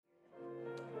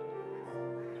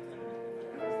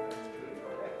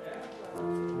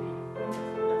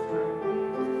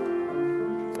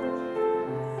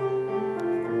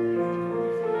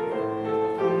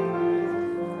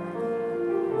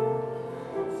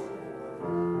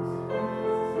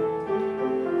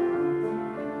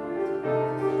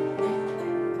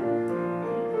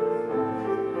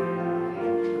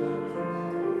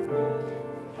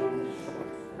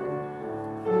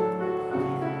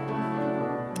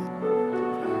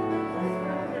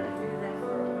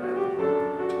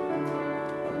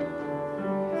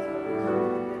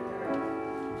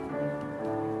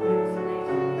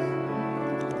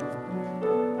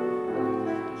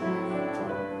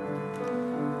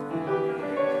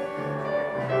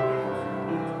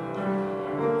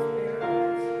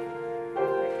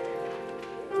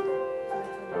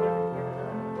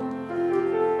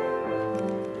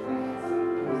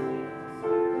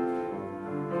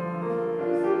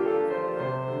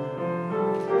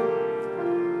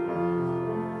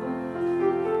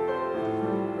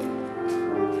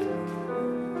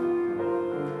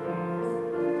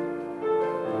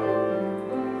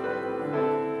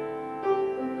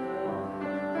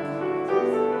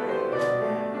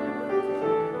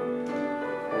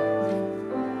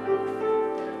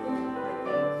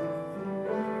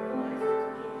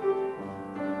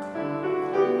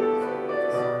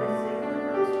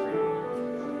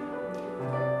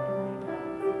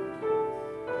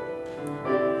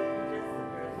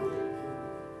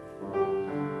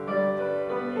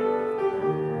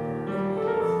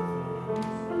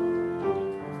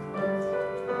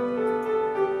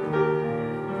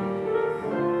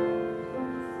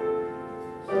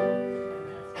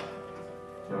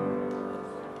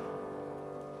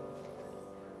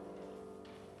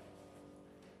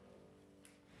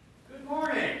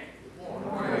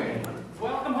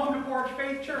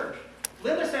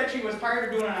said she was tired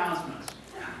of doing announcements.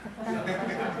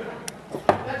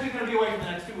 That's going to be away for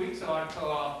the next 2 weeks, so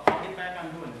I'll get back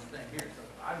on doing this thing here. So.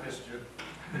 I missed you.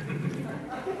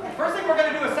 First thing we're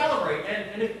going to do is celebrate,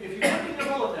 and if you look in your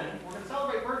bulletin, we're going to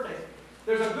celebrate birthdays.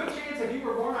 There's a good chance if you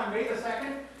were born on May the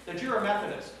 2nd that you're a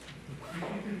Methodist.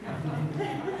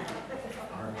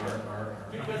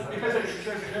 Because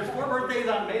there's 4 birthdays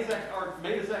on May the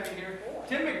 2nd here.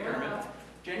 Tim McDermott,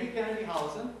 Jenny Kennedy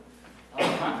Hollison,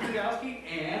 Ron Kudowski,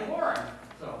 and Warren.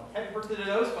 So happy birthday to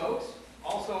those folks.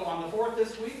 Also on the 4th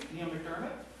this week, Neil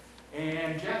McDermott.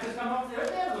 And Jeff has come up the other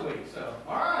day of the week. So,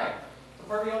 all right. It's a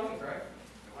party all week, right?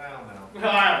 Well, no.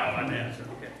 I don't know.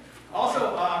 Okay.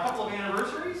 Also, a couple of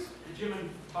anniversaries. Jim and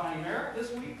Bonnie Merritt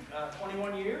this week,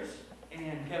 21 years.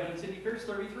 And Kevin and Cindy Pierce,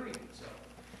 33. So,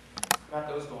 got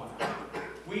those going on.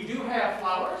 We do have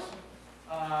flowers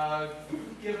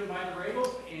given by the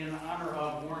Ravels in honor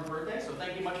of Warren's birthday. So,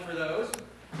 thank you much for those.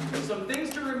 Some things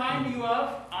to remind you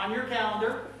of on your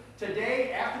calendar.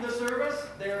 Today, after the service,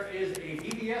 there is a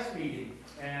VBS meeting.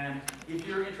 And if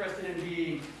you're interested in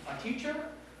being a teacher,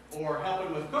 or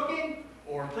helping with cooking,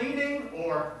 or cleaning,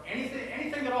 or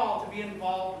anything at all to be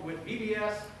involved with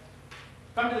VBS,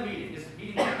 come to the meeting. Is the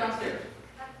meeting here downstairs?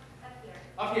 Up here.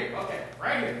 Up here, okay,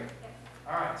 right here. Yes.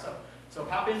 All right, so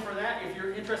pop in for that if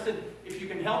you're interested, if you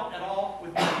can help at all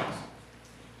with meetings.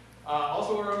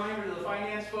 Also a reminder to the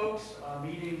finance folks,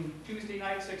 meeting Tuesday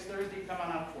night, 6 Thursday, come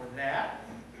on up for that.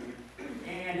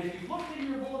 And if you've looked in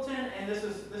your bulletin, and this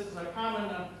is a common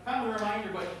reminder,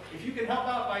 but if you can help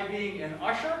out by being an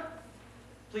usher,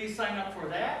 please sign up for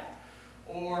that.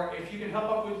 Or if you can help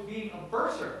out with being a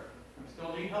bursar, we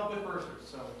still need help with bursars.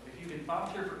 So if you can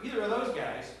volunteer for either of those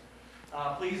guys,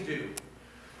 please do.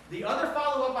 The other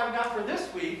follow-up I've got for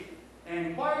this week, and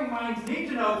inquiring minds need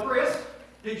to know, Chris,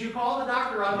 did you call the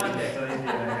doctor on Monday? Yes, I did.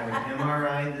 I have an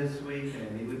MRI this week, and I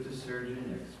meet with the surgeon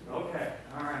next week. Okay,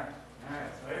 all right.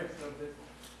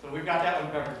 So we've got that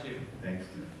one covered too. Thanks.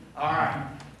 All right.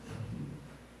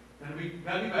 Gonna be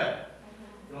better.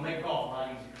 It'll make golf a lot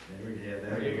easier.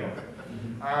 There you go.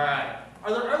 All right.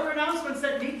 Are there other announcements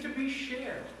that need to be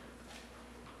shared?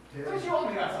 Chris, you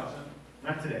only got something.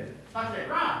 Not today. Not today.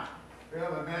 Ron. We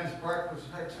have a men's breakfast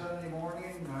next Sunday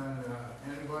morning,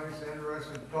 and anybody's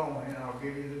interested, call me and I'll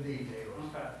give you the details.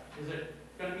 Okay. Is it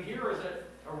gonna be here or is it,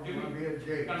 or do It's we? gonna be at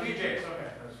Jake's. Gonna be Jake's,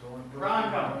 okay. That's the only place Ron, we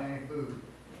come. have any food.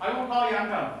 I won't call you, I'm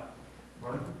coming.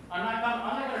 Pardon? I'm not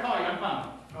gonna call you, I'm coming.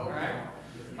 All right.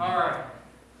 All right.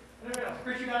 Anybody else?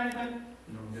 Chris, you got anything?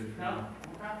 No, good for No? now.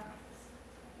 Okay.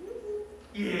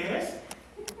 Yes?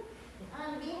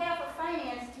 On behalf of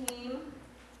finance team,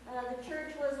 the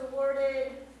church was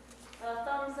awarded a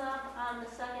thumbs up on the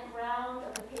second round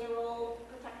of the payroll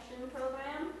protection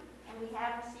program, and we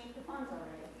have received the funds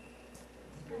already.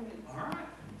 Good news. All right.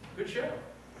 Good show.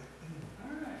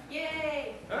 All right.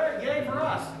 Yay! All right, yay for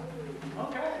us.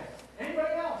 Okay.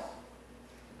 Anybody else?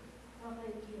 How about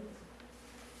you?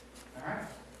 All right,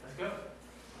 let's go.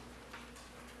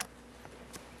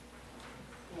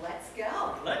 Let's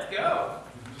go. Let's go.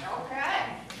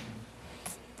 Okay.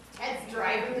 Ted's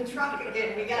driving the truck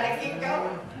again. We gotta keep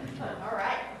going. All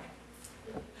right.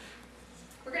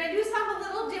 We're gonna do something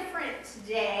a little different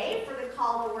today for the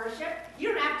call to worship. You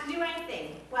don't have to do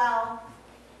anything. Well,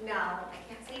 no, I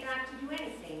can't say you don't have to do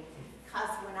anything.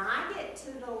 Because when I get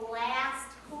to the last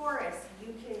chorus,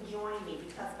 you can join me.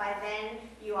 Because by then,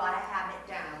 you ought to have it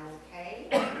down, okay?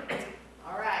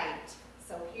 All right.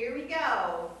 So here we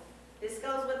go. This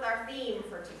goes with our theme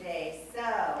for today. So,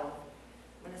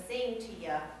 I'm going to sing to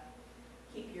you.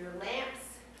 Keep your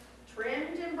lamps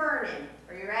trimmed and burning.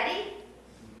 Are you ready?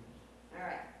 All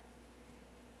right.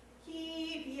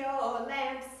 Keep your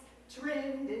lamps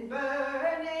trimmed and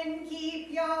burning.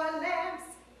 Keep your lamps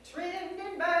trimmed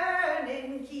and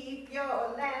burning. Keep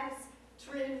your lamps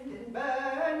trimmed and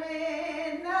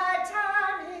burning. The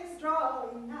time is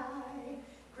drawing nigh.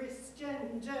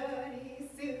 Christian journey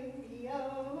soon be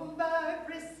over.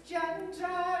 Christian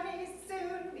journey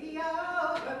soon be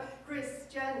over.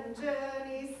 Christian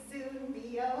journey soon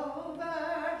be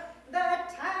over. The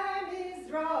time is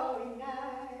drawing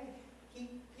nigh.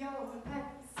 Keep your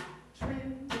lamps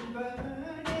trimmed and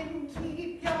burning.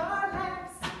 Keep your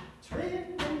lamps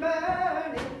trimmed and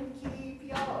burning. Keep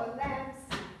your lamps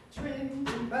trimmed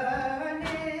and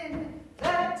burning. The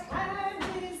time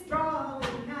is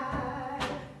drawing nigh.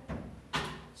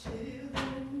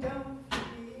 Children, don't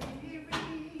get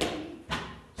weary.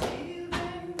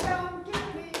 Children, don't get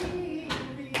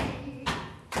weary.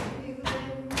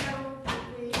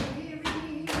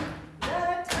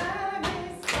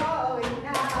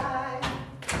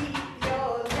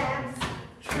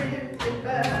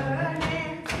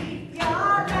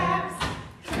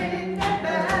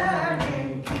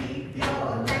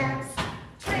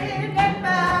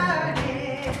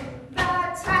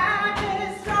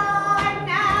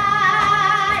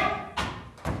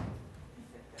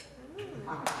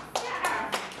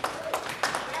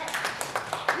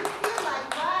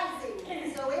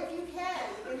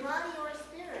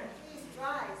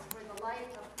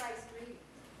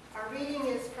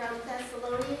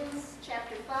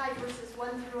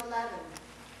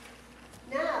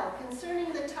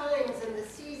 concerning the times and the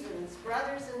seasons,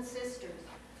 brothers and sisters,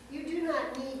 you do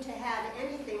not need to have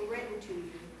anything written to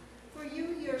you, for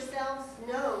you yourselves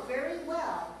know very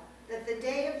well that the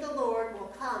day of the Lord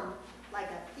will come like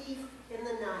a thief in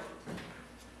the night.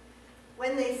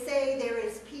 When they say there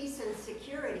is peace and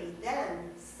security,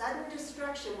 then sudden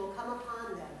destruction will come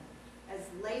upon them, as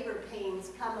labor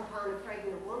pains come upon a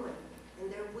pregnant woman,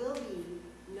 and there will be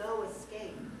no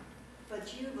escape.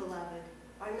 But you, beloved,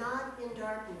 are not in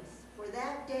darkness, for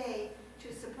that day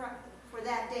to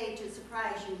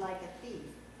surprise you like a thief.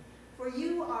 For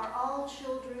you are all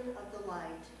children of the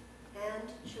light and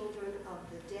children of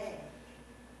the day.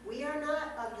 We are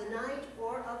not of the night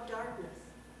or of darkness.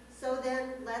 So then,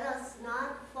 let us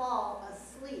not fall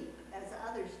asleep as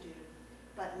others do,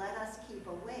 but let us keep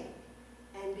awake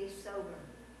and be sober.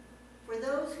 For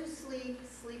those who sleep,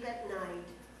 sleep at night,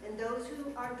 and those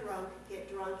who are drunk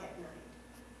get drunk at night.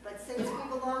 But since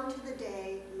we belong to the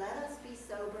day, let us be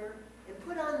sober and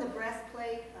put on the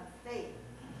breastplate of faith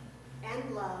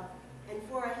and love, and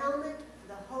for a helmet,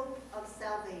 the hope of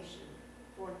salvation.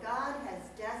 For God has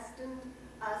destined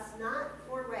us not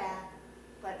for wrath,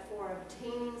 but for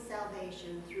obtaining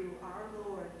salvation through our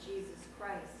Lord Jesus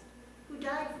Christ, who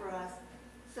died for us,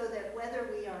 so that whether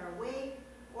we are awake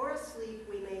or asleep,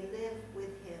 we may live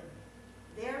with him.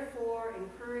 Therefore,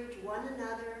 encourage one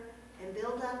another and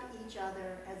build up each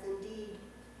other, as indeed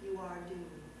you are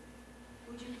doing.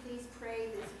 Would you please pray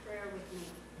this prayer with me?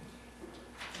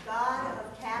 God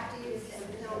of captives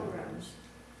and pilgrims,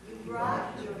 you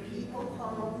brought your people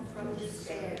home from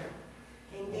despair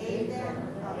and gave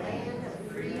them a land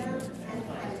of freedom and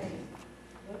plenty.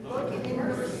 Look in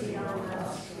mercy on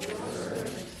us, your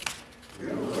servants.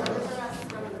 Deliver us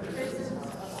from the prisons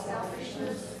of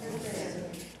selfishness and sin,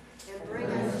 and bring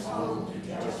us home to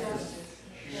justice,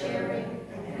 sharing,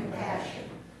 and compassion,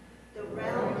 the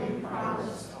realm you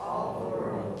promised all the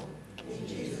world. In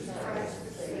Jesus Christ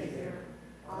the Savior.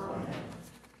 Amen.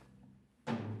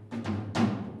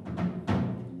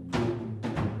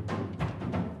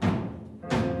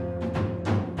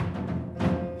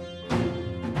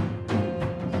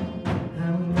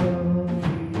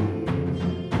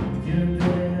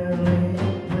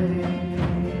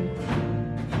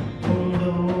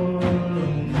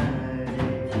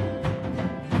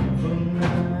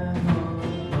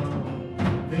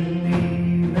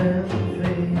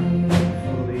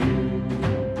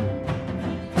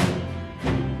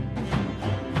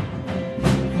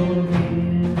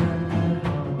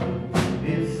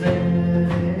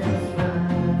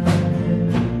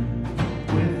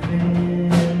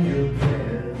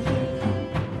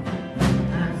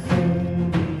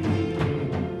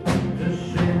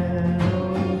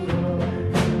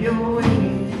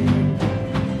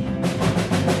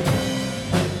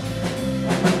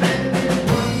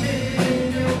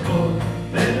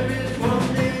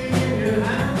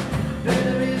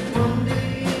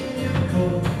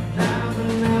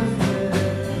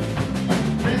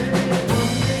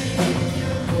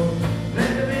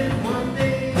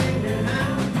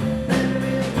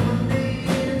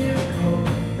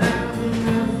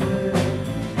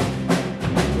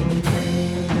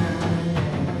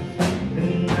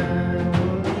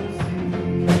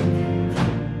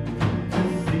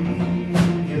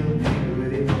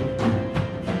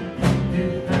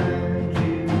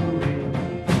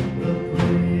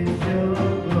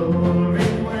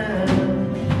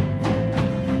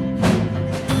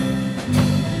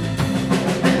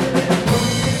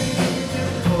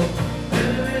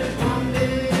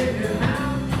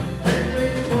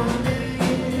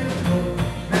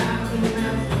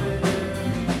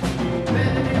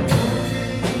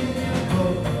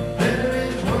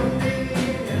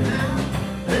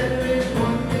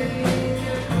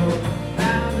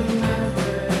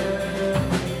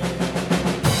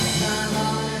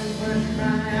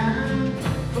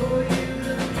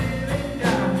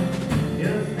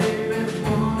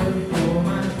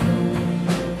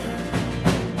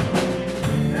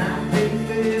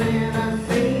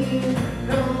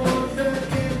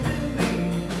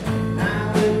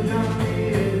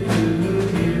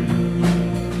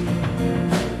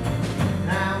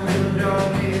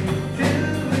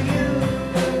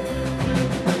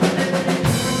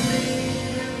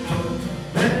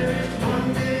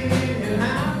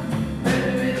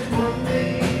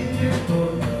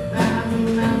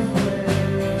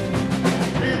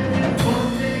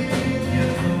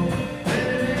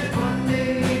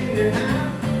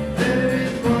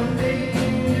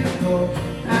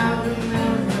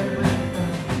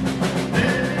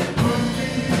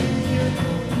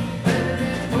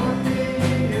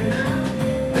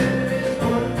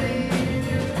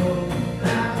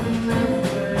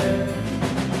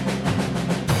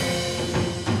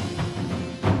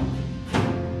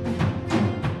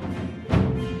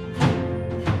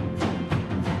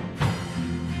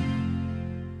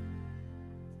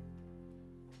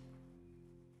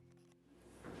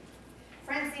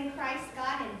 in Christ,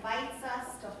 God invites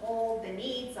us to hold the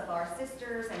needs of our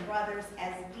sisters and brothers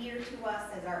as dear to us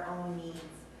as our own needs,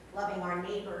 loving our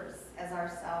neighbors as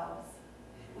ourselves.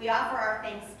 We offer our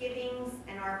thanksgivings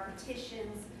and our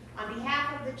petitions on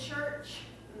behalf of the church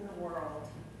and the world.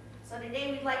 So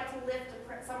today we'd like to lift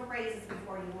some praises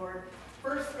before you, Lord.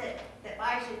 First, that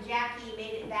Lige and Jackie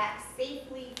made it back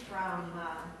safely from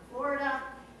Florida,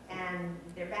 and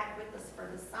they're back with us for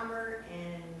the summer,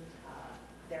 and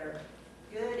they're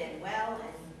good and well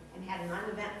and had an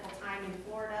uneventful time in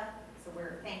Florida, so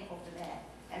we're thankful for that.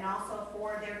 And also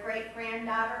for their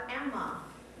great-granddaughter, Emma,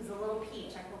 who's a little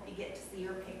peach. I hope you get to see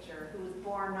her picture, who was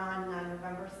born on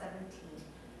November 17th.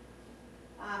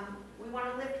 We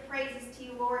want to lift praises to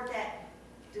you, Lord, that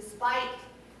despite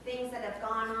things that have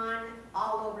gone on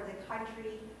all over the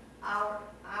country, our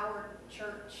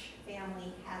church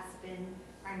family has been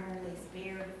primarily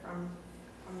spared from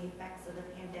the effects of the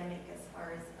pandemic as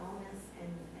far as illness,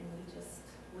 and we just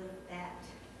lift that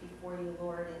before you,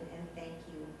 Lord, and thank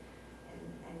you.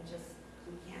 And just,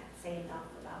 we can't say enough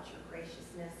about your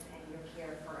graciousness and your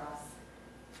care for us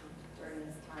during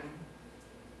this time.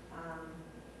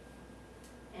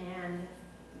 And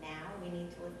now we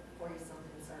need to lift before you some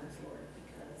concerns, Lord,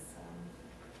 because,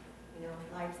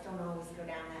 lives don't always go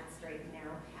down that straight and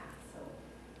narrow path. So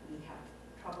we have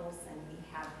troubles and we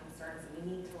have concerns that we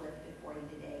need to lift before you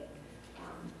today.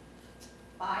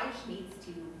 Lige needs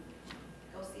to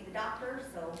go see the doctor,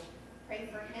 so pray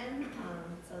for him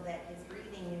so that his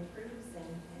breathing improves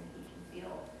and he can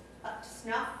feel up to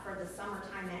snuff for the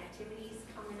summertime activities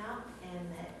coming up,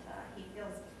 and that he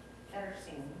feels better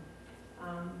soon.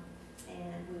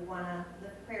 And we want to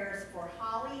lift prayers for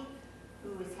Holly,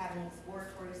 who is having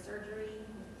exploratory surgery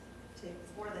to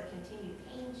explore the continued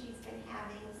pain she's been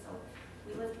having. So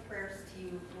we lift prayers to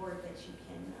you, Lord, that you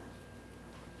can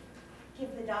give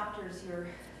the doctors your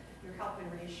help and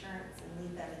reassurance and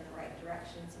lead them in the right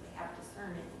direction so they have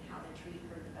discernment in how to treat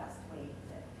her the best way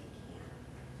that they can.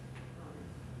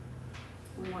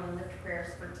 We want to lift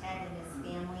prayers for Ted and his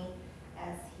family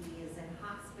as he is in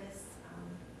hospice.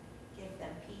 Give them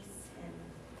peace and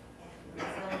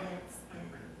resilience, and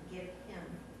give him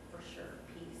for sure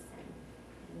peace, and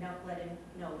let him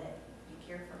know that you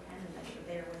care for him and that you're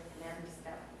there with him every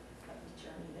step of the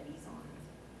journey that he's on.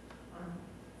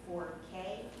 For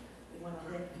Kay, we want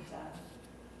to lift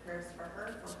prayers for her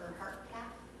heart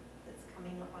cath that's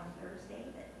coming up on Thursday,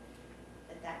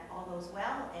 that all goes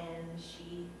well and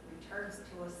she returns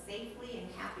to us safely and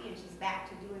happy, and she's back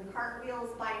to doing cartwheels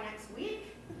by next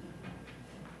week.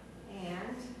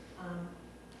 And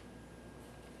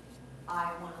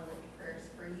I want to lift prayers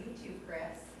for you too,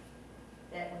 Chris,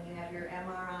 that when you have your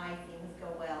MRI, things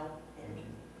go well. And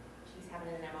she's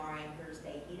having an MRI on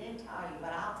Thursday. He didn't tell you,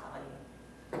 but I'll tell you.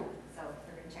 So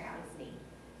they're going to check out his knee.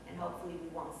 And hopefully we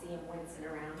won't see him wincing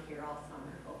around here all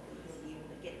summer. Hopefully he'll be able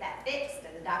to get that fixed,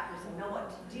 and the doctors will know what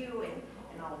to do,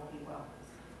 and all will be well.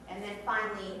 And then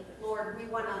finally, Lord, we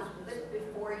want to lift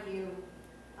before you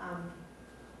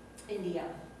India,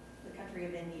 the country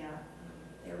of India.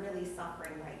 They're really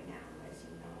suffering right now, as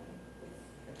you know, with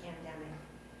the pandemic.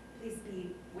 Please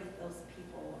be with those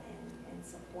people and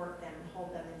support them,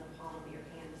 hold them in the palm of your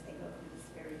hand as they go through this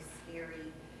very scary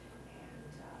and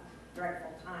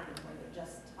dreadful time where there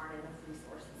just aren't enough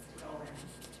resources to go around.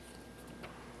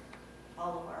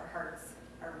 All of our hearts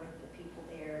are with the people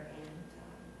there, and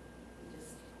we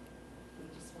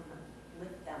just want to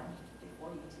lift them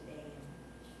before you today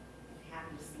and have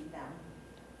you see them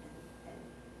and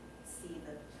see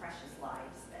the precious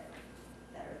lives that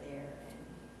are there, and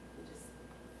we just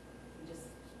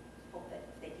hope that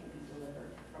they can be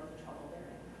delivered from the trouble they're in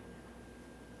right now.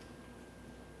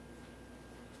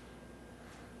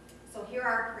 So here are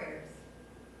our prayers.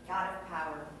 God of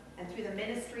power, and through the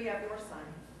ministry of your Son,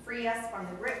 free us from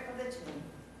the grip of the tomb,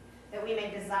 that we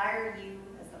may desire you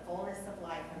as the fullness of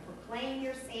life and proclaim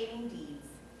your saving deeds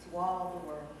to all the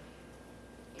world.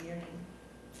 In your name,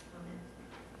 amen.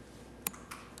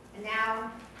 And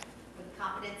now, with the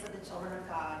confidence of the children of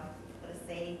God, let us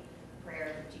say the prayer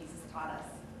that Jesus taught us.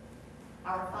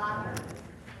 Our Father,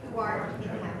 who art in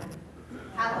heaven,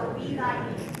 hallowed be thy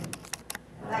name.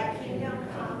 Thy kingdom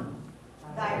come,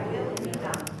 thy will be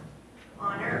done,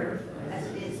 on earth as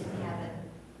it is in heaven.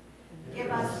 Give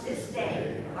us this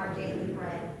day our daily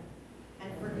bread,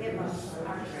 and forgive us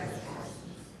our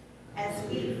trespasses, as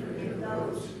we forgive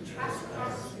those who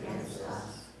trespass against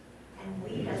us. And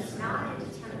lead us not into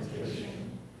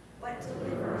temptation, but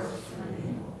deliver us from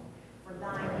evil. For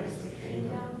thine is the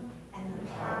kingdom, and the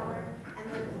power, and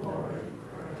the glory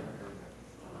forever.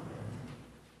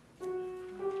 Amen.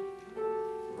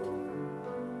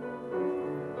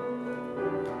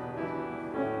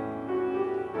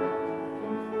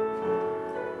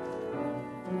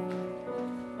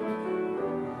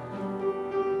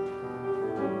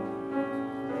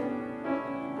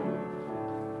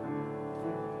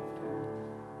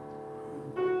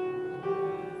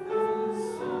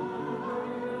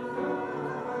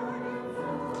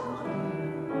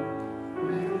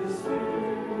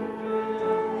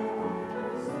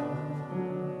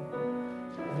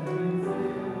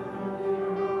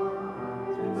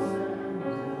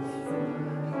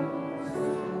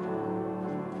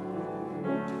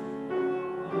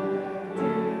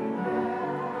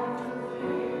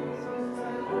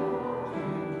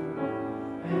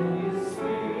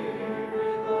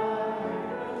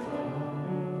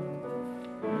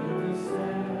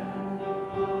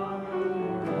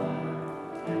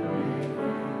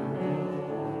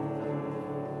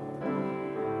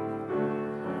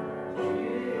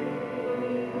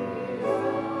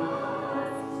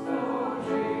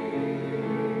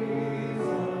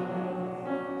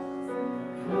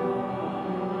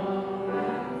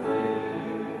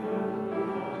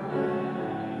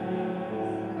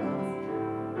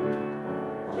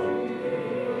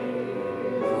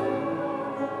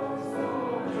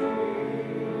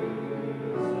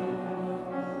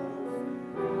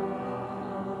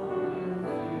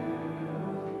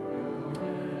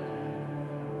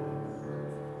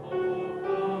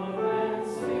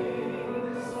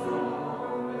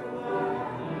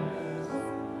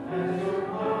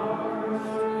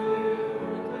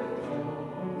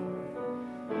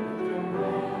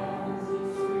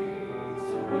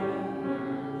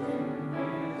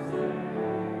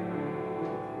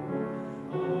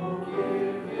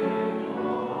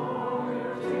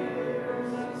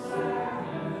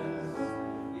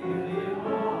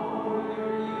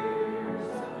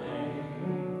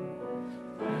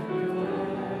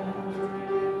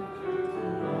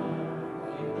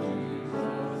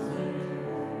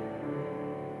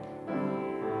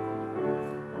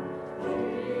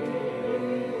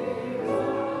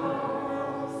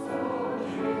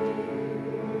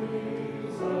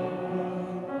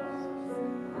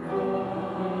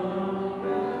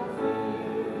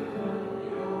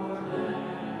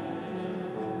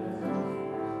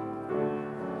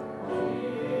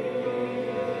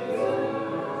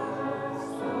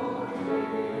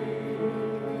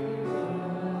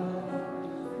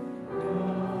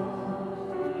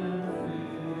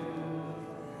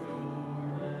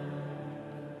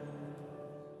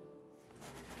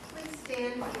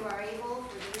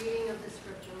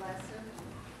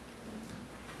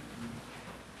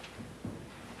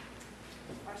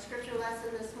 scripture lesson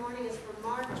this morning is from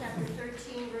Mark chapter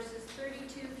 13, verses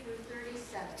 32 through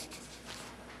 37.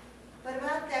 But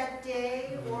about that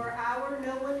day or hour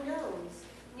no one knows,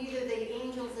 neither the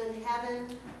angels in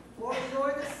heaven, nor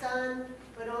the Son,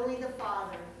 but only the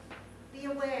Father. Be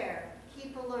aware,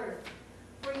 keep alert,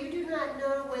 for you do not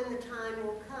know when the time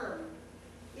will come.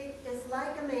 It is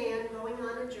like a man going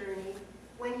on a journey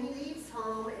when he leaves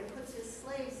home and puts his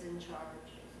slaves in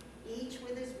charge, each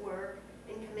with his work,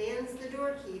 and commands the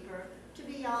doorkeeper to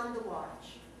be on the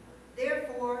watch.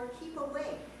 Therefore, keep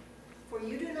awake, for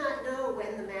you do not know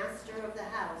when the master of the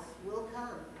house will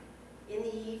come, in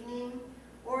the evening,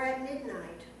 or at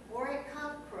midnight, or at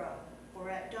cockcrow, or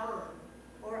at dawn,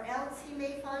 or else he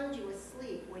may find you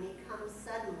asleep when he comes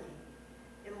suddenly.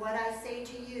 And what I say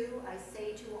to you, I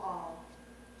say to all,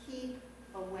 keep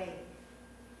awake.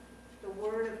 The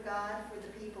word of God for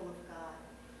the people of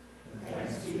God.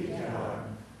 Thanks be to God.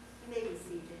 You may be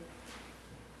seated.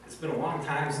 It's been a long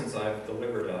time since I've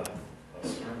delivered a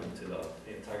sermon to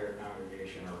the entire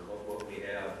congregation, or what we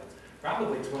have.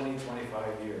 Probably 20,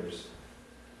 25 years.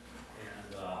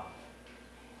 And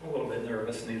I'm a little bit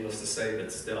nervous, needless to say,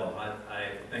 but still, I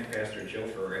thank Pastor Jill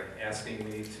for asking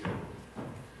me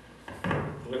to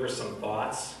deliver some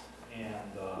thoughts,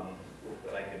 and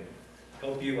that I could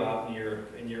help you out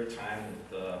in your time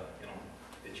that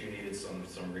that you needed some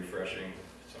refreshing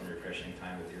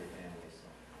time with your family.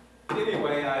 So.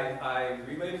 Anyway, I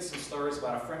related some stories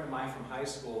about a friend of mine from high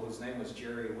school whose name was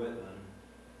Jerry Whitman,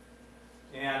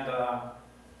 and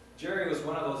Jerry was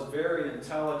one of those very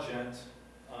intelligent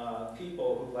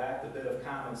people who lacked a bit of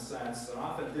common sense and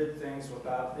often did things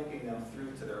without thinking them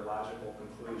through to their logical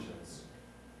conclusions.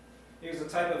 He was the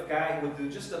type of guy who would do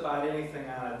just about anything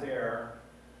on a dare,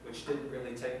 which didn't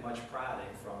really take much prodding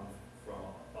from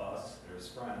us or his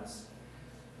friends.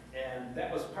 And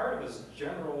that was part of his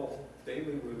general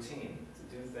daily routine,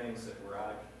 to do things that were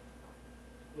a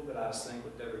little bit out of sync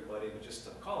with everybody, but just to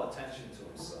call attention to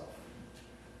himself,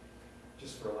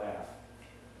 just for a laugh.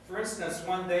 For instance,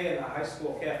 one day in the high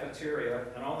school cafeteria,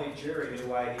 and only Jerry knew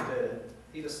why he did it,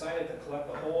 he decided to collect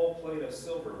a whole plate of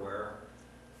silverware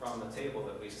from the table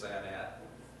that we sat at,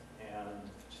 and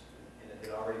it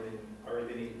had already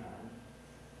been eaten on.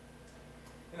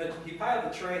 And he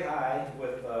piled the tray high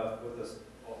with this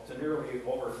to nearly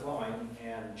overflowing,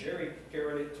 and Jerry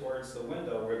carried it towards the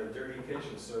window where the dirty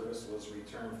kitchen service was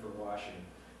returned for washing.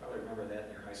 Probably remember that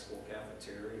in your high school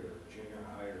cafeteria or junior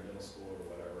high or middle school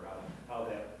or whatever, how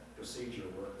that procedure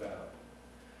worked out.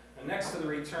 And next to the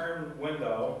return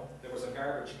window, there was a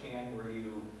garbage can where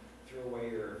you threw away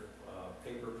your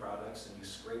paper products and you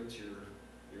scraped your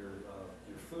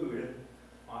food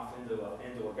off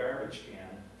into a garbage can.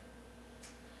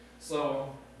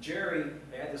 So Jerry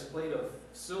had this tray of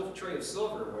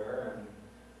silverware and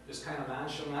just kind of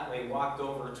nonchalantly walked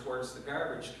over towards the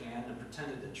garbage can and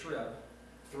pretended to trip,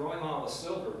 throwing all the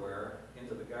silverware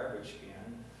into the garbage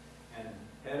can and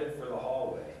headed for the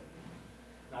hallway.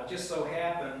 Now, it just so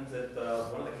happened that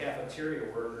one of the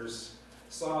cafeteria workers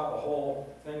saw the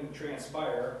whole thing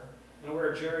transpire, and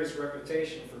aware of Jerry's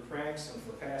reputation for pranks and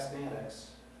for past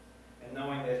antics, and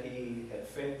knowing that he had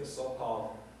faked the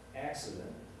so-called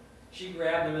accident, she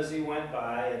grabbed him as he went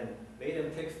by and made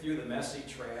him pick through the messy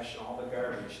trash and all the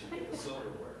garbage to get the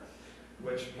silverware,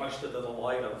 which, much to the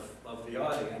delight of the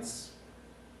audience,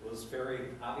 was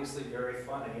obviously very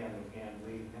funny, and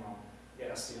we,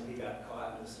 yes, he got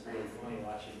caught, and it's really funny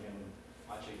watching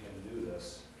him do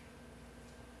this.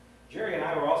 Jerry and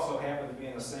I were also happened to be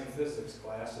in the same physics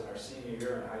class in our senior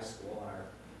year in high school, and our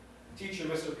teacher,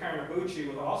 Mr. Carnabucci,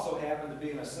 would also happen to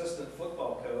be an assistant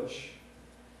football coach,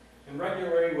 and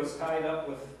regularly was tied up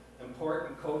with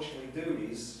important coachly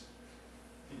duties.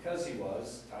 Because he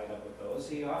was tied up with those,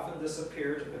 he often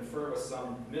disappeared to confer with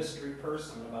some mystery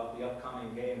person about the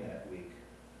upcoming game that week.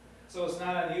 So it's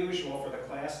not unusual for the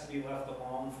class to be left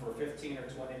alone for 15 or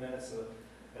 20 minutes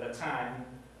at a time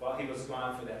while he was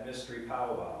gone for that mystery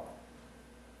powwow.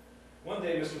 One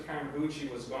day, Mr.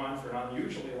 Carnabucci was gone for an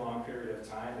unusually long period of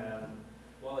time, and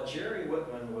while Jerry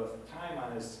Whitman, with time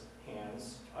on his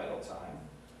hands, idle time,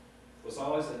 was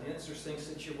always an interesting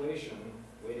situation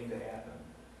waiting to happen.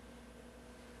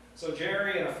 So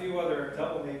Jerry and a few other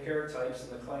double-may-care types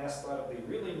in the class thought it'd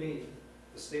be really neat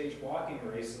to stage walking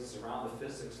races around the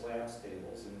physics labs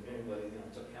tables, and anybody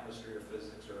took chemistry or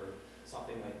physics or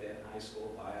something like that in high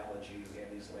school, biology, we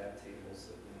had these lab tables,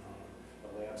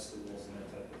 the lab stools and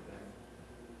that type of thing.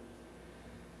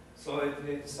 So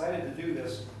they decided to do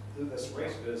this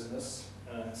race business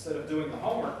instead of doing the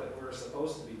homework that we were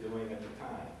supposed to be doing at the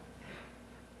time.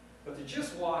 But to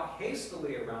just walk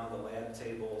hastily around the lab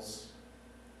tables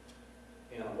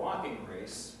in a walking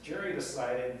race, Jerry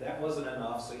decided that wasn't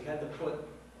enough, so he had to put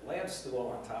a lab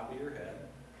stool on top of your head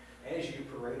as you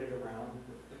paraded around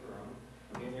the room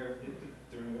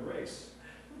during the race.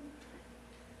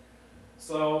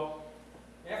 So,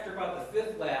 after about the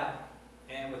 5th lap,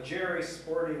 and with Jerry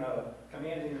sporting a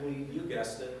commanding lead, you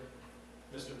guessed it,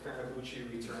 Mr. Carnabucci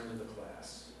returned to the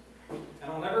class.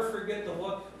 And I'll never forget the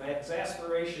look of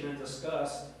exasperation and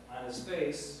disgust on his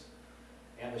face,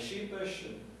 and the sheepish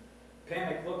and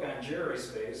panicked look on Jerry's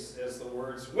face as the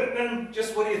words, "Whitman,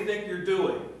 just what do you think you're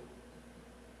doing?"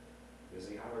 as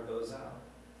he hollered those out.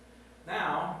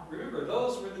 Now, remember,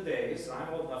 those were the days, and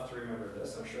I'm old enough to remember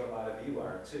this, I'm sure a lot of you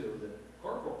are too, that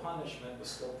corporal punishment was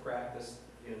still practiced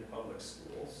in public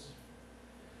schools.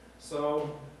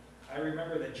 So, I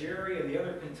remember that Jerry and the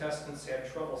other contestants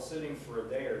had trouble sitting for a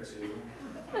day or two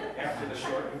after the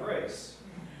shortened race.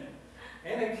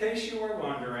 And in case you were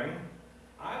wondering,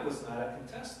 I was not a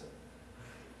contestant,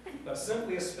 but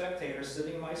simply a spectator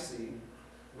sitting in my seat,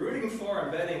 rooting for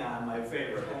and betting on my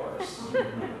favorite horse.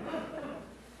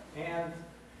 And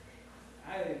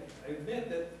I admit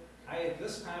that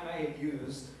this time I had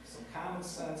used some common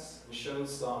sense and showed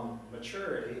some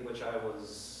maturity, which I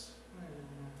was,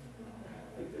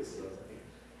 I think this is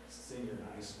senior in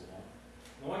high school,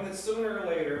 knowing that sooner or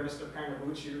later Mr.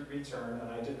 Carnabucci would return, and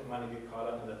I didn't want to get caught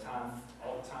up in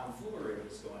all the tomfoolery that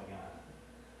was going on.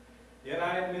 Yet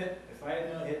I admit, if I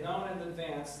had known in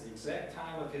advance the exact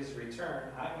time of his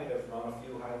return, I might have run a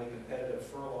few highly competitive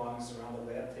furlongs around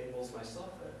the lab tables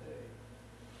myself that day.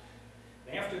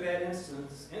 And after that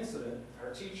incident,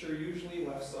 our teacher usually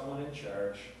left someone in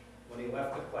charge when he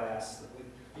left the class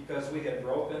because we had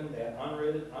broken that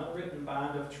unwritten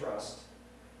bond of trust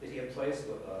that he had placed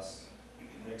with us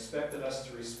and expected us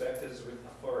to respect his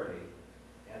authority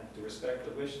and to respect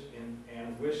the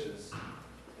wishes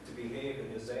to behave in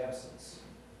his absence.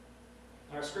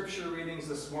 Our scripture readings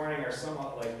this morning are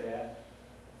somewhat like that.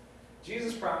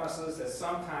 Jesus promises that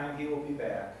sometime he will be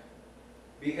back.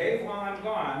 Behave while I'm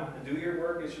gone and do your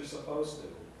work as you're supposed to.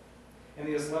 And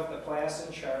he has left the class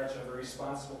in charge of a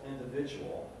responsible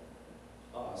individual,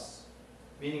 us,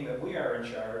 meaning that we are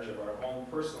in charge of our own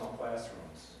personal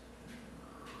classrooms.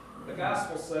 The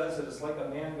gospel says it is like a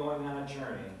man going on a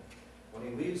journey when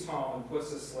he leaves home and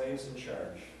puts his slaves in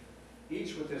charge,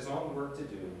 each with his own work to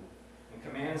do, and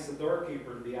commands the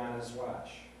doorkeeper to be on his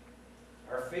watch.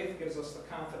 Our faith gives us the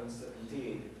confidence that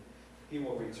indeed he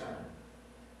will return.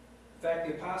 In fact,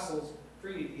 the Apostles'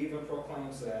 Creed even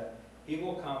proclaims that he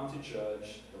will come to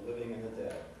judge the living and the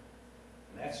dead.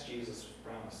 And that's Jesus'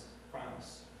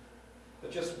 promise.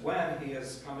 But just when he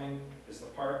is coming is the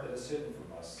part that is hidden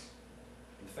from us.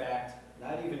 In fact,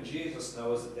 not even Jesus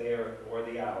knows the day or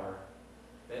the hour.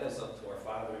 That is up to our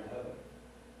Father in heaven.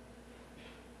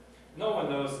 No one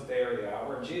knows the day or the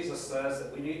hour, and Jesus says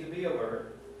that we need to be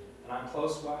alert and on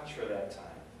close watch for that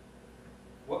time.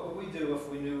 What would we do if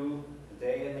we knew the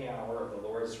day and the hour of the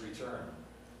Lord's return?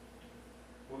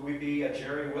 Would we be a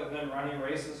Jerry Whitman running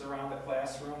races around the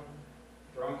classroom,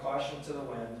 throwing caution to the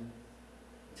wind,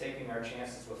 taking our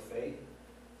chances with faith?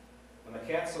 When the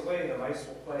cat's away, the mice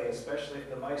will play, especially if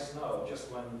the mice know just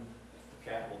when the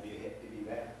cat will be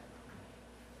back.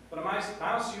 But a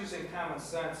mouse using common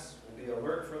sense will be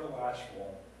alert and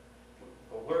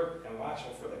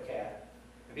watchful for the cat,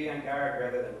 and be on guard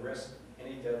rather than risk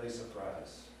any deadly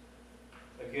surprise.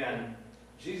 Again,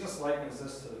 Jesus likens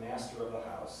this to the master of the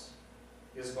house.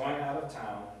 He is going out of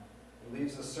town and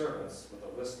leaves his servants with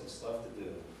a list of stuff to do,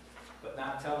 but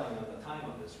not telling them the time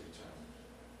of his return.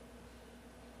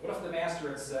 What if the master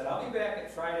had said, "I'll be back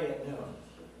at Friday at noon"?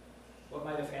 What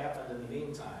might have happened in the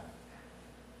meantime?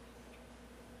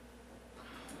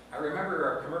 I remember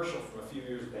our commercial from a few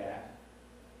years back,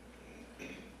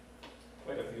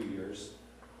 quite a few years,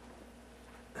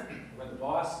 when the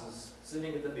boss is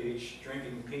sitting at the beach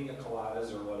drinking pina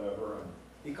coladas or whatever, and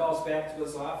he calls back to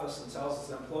his office and tells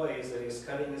his employees that he's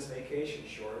cutting his vacation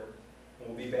short and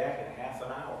will be back in half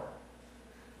an hour.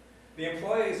 The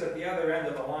employees at the other end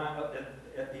of the line,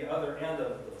 at the other end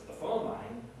of the phone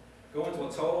line, go into a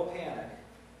total panic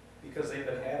because they've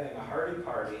been having a hearty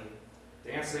party,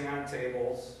 dancing on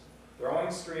tables,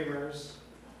 throwing streamers,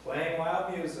 playing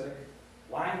loud music,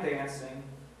 line dancing,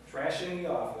 trashing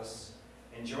the office,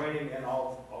 and joining in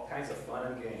all kinds of fun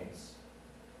and games.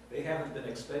 They haven't been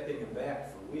expecting him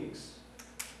back for weeks.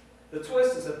 The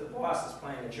twist is that the boss is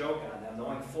playing a joke on them,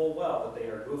 knowing full well that they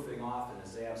are goofing off in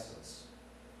his absence.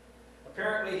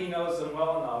 Apparently he knows them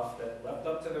well enough that, left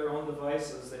up to their own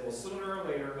devices, they will sooner or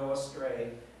later go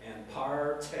astray and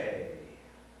partay.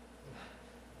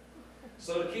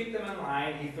 So to keep them in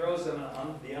line, he throws them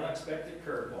the unexpected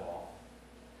curveball.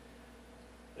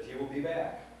 that he will be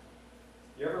back.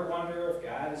 You ever wonder if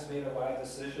God has made a wise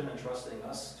decision in trusting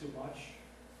us too much?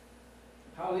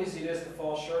 How easy it is to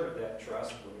fall short of that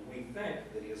trust when we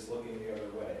think that he is looking the other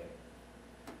way.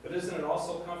 But isn't it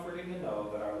also comforting to know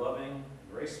that our loving,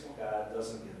 graceful God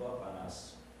doesn't give up on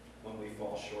us when we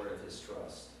fall short of his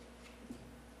trust?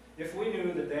 If we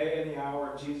knew the day and the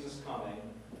hour of Jesus' coming,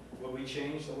 would we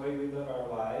change the way we live our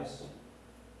lives?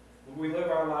 Would we live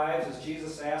our lives as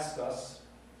Jesus asked us,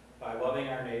 by loving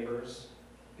our neighbors,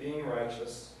 being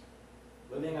righteous,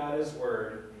 living out his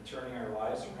word, and turning our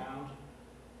lives around?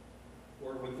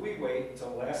 Or would we wait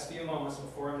until the last few moments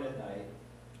before midnight,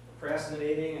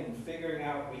 procrastinating and figuring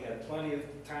out we had plenty of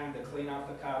time to clean out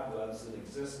the cobwebs that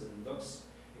exist in nooks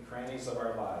and crannies of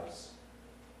our lives?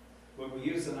 Would we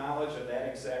use the knowledge of that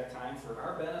exact time for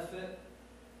our benefit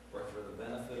or for the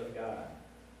benefit of God?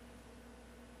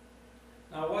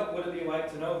 Now, what would it be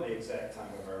like to know the exact time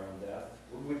of our own death?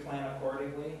 Would we plan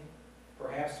accordingly?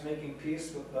 Perhaps making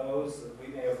peace with those that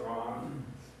we may have wronged,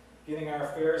 getting our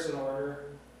affairs in order,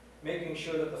 making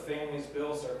sure that the family's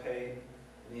bills are paid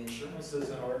and the insurance is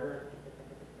in order?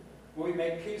 Will we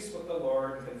make peace with the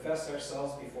Lord and confess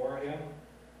ourselves before him?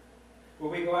 Will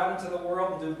we go out into the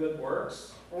world and do good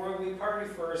works? Or will we party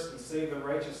first and save the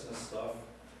righteousness stuff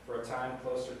for a time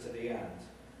closer to the end?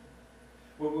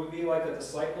 Will we be like the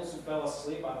disciples who fell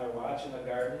asleep on their watch in the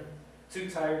garden, too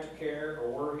tired to care or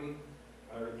worry,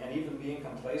 and even being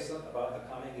complacent about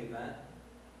the coming event?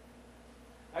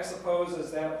 I suppose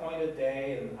as that appointed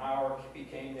day and hour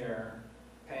became near,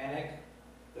 panic,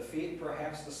 defeat,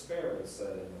 perhaps despair would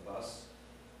set in with us.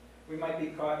 We might be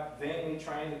caught vainly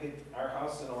trying to get our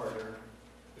house in order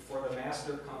before the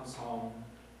master comes home,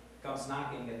 comes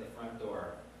knocking at the front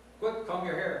door. Quick, comb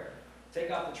your hair. Take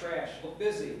out the trash. Look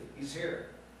busy. He's here.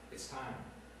 It's time.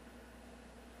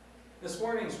 This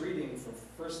morning's reading from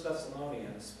 1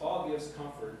 Thessalonians, Paul gives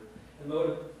comfort and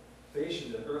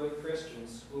motivation to early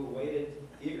Christians who waited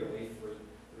eagerly for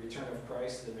the return of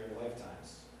Christ in their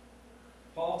lifetimes.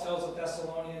 Paul tells the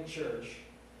Thessalonian church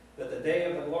that the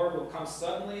day of the Lord will come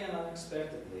suddenly and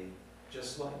unexpectedly,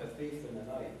 just like a thief in the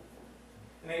night.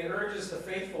 And he urges the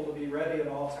faithful to be ready at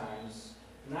all times,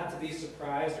 not to be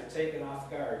surprised or taken off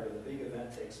guard when the big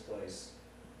event takes place.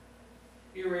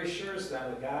 He reassures them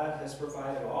that God has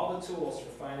provided all the tools for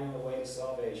finding the way to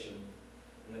salvation,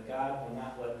 and that God will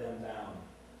not let them down.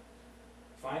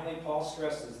 Finally, Paul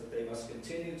stresses that they must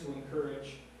continue to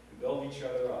encourage and build each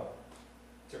other up,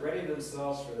 to ready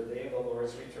themselves for the day of the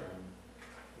Lord's return,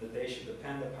 and that they should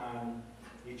depend upon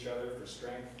each other for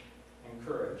strength and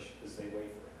courage as they wait for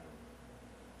him.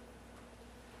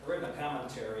 I've written a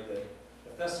commentary that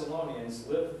the Thessalonians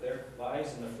lived their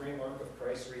lives in the framework of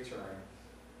Christ's return,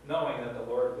 knowing that the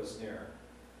Lord was near.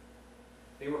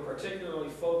 They were particularly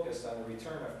focused on the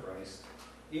return of Christ,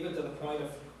 even to the point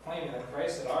of claiming that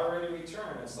Christ had already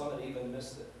returned, and some had even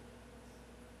missed it.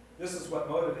 This is what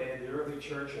motivated the early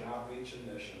church in outreach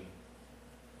and mission.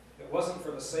 It wasn't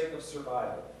for the sake of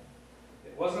survival.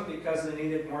 It wasn't because they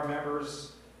needed more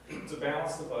members to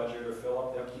balance the budget or fill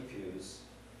up empty pews,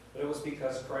 but it was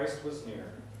because Christ was near.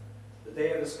 The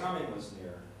day of his coming was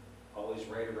near, always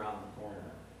right around the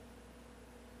corner.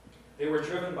 They were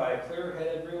driven by a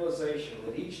clear-headed realization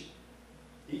that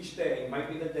each day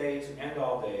might be the day to end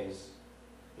all days,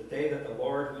 the day that the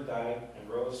Lord who died and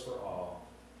rose for all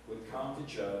would come to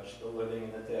judge the living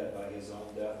and the dead by his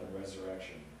own death and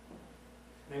resurrection.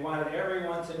 And they wanted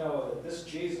everyone to know that this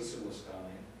Jesus who was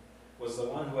coming was the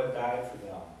one who had died for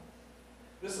them.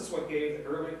 This is what gave the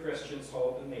early Christians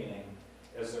hope and meaning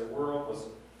as their world was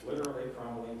literally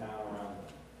crumbling down around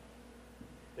them.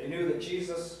 They knew that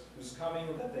Jesus, whose coming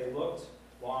that they looked,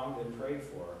 longed, and prayed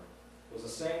for, was the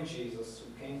same Jesus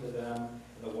who came to them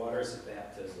in the waters of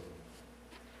baptism,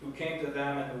 who came to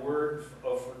them in the word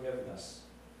of forgiveness,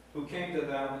 who came to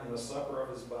them in the supper of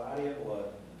his body and blood,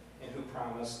 and who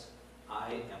promised,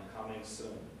 "I am coming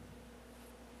soon."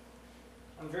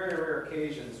 On very rare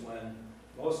occasions when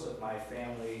most of my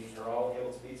family are all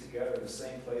able to be together in the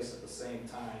same place at the same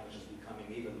time, which is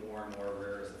becoming even more and more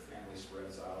rare as the family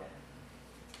spreads out.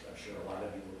 I'm sure a lot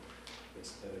of you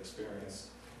have experienced.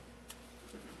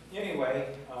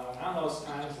 Anyway, on those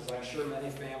times, as I'm sure many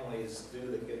families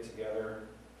do that get together,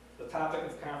 the topic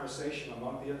of conversation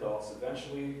among the adults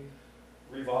eventually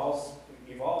evolves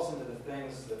into the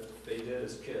things that they did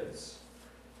as kids.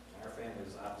 Our family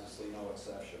is obviously no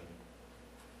exception.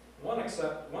 One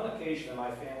occasion in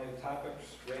my family,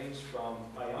 topics ranged from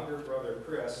my younger brother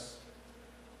Chris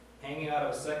hanging out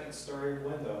of a second-story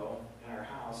window in our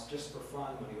house just for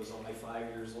fun when he was only 5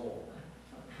 years old.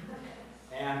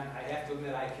 And I have to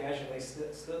admit, I casually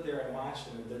stood there and watched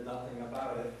him and did nothing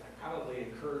about it. I probably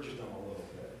encouraged him a little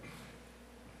bit.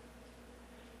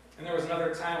 And there was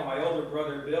another time when my older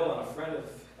brother Bill and a friend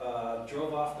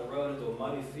drove off the road into a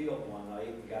muddy field one night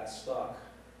and got stuck.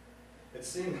 It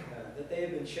seemed that they had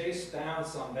been chased down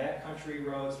some backcountry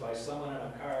roads by someone in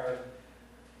a car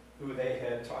who they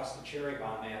had tossed a cherry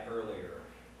bomb at earlier.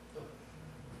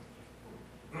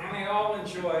 And they all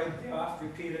enjoyed the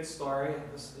oft-repeated story.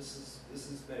 This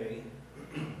is me.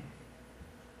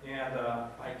 And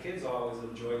my kids always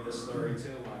enjoyed this story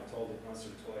too when I told it once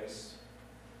or twice.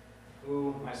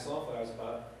 Myself, I was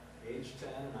about age 10,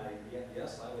 and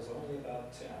yes, I was only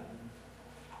about 10.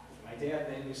 My dad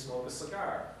made me smoke a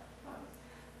cigar.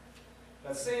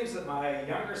 It seems that my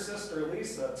younger sister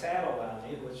Lisa tattled on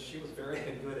me, which she was very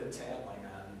good at tattling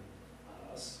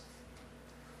on us,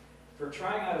 for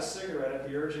trying out a cigarette at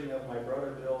the urging of my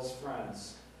brother Bill's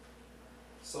friends.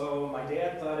 So my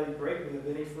dad thought he'd break me of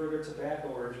any further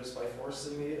tobacco urges by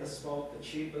forcing me to smoke the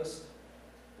cheapest,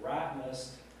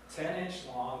 rottenest, 10-inch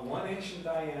long, 1-inch in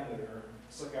diameter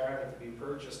cigar that could be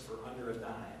purchased for under a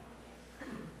dime.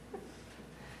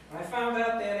 I found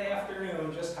out that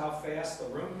afternoon just how fast the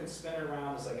room could spin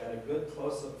around as I got a good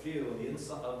close-up view of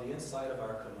the inside of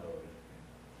our commode.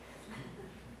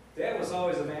 Dad was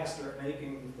always a master at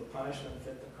making the punishment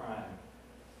fit the crime.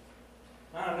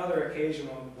 On another occasion,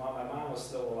 while my mom was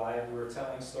still alive, we were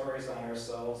telling stories on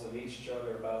ourselves and each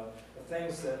other about the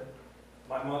things that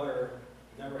my mother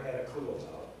never had a clue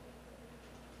about.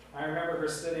 I remember her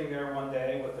sitting there one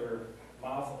day with her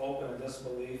mouth open in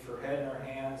disbelief, her head in her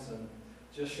hands, and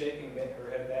just shaking her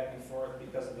head back and forth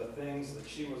because of the things that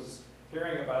she was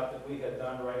hearing about that we had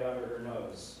done right under her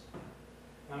nose.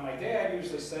 Now, my dad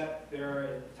usually sat there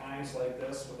at times like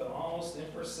this with an almost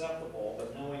imperceptible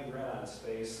but knowing grin on his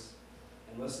face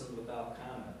and listened without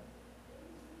comment.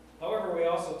 However, we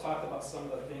also talked about some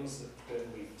of the things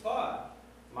that we thought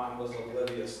Mom was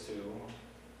oblivious to,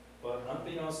 but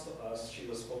unbeknownst to us, she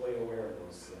was fully aware of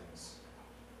those things.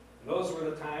 And those were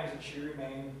the times that she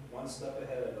remained one step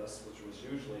ahead of us, which was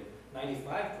usually 95%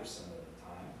 of the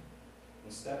time,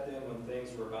 and stepped in when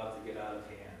things were about to get out of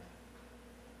hand.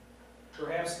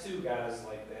 Perhaps, too, God is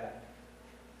like that.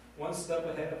 One step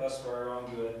ahead of us for our own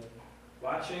good,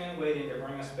 watching and waiting to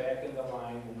bring us back into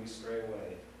line when we stray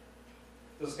away.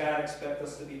 Does God expect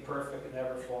us to be perfect and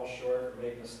never fall short or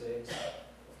make mistakes?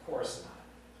 Of course not.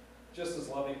 Just as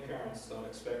loving parents don't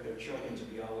expect their children to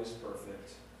be always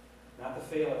perfect, not to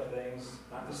fail at things,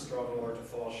 not to struggle or to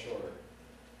fall short.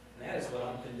 And that is what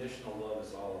unconditional love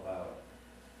is all about.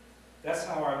 That's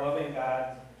how our loving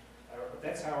God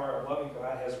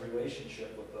has a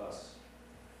relationship with us.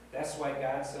 That's why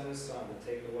God sent His Son to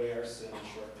take away our sin and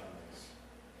shortcomings.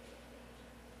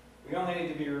 We only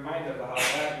need to be reminded of how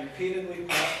God repeatedly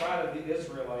prodded the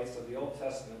Israelites of the Old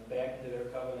Testament back into their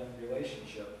covenant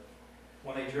relationship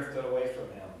when they drifted away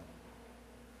from Him.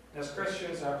 As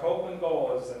Christians, our hope and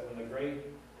goal is that when the great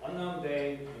unknown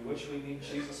day in which we meet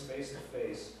Jesus face to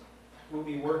face, we'll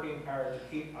be working hard to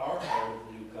keep our part of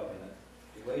the new covenant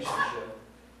relationship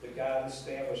that God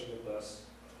established with us,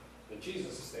 that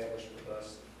Jesus established with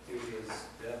us through His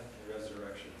death and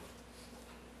resurrection.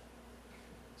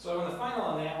 So in the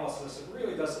final analysis, it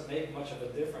really doesn't make much of a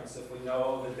difference if we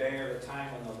know the day or the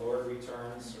time when the Lord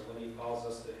returns or when He calls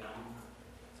us to Him.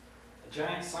 A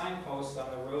giant signpost on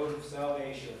the road of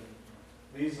salvation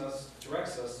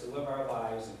directs us to live our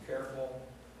lives in careful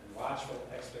and watchful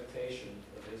expectation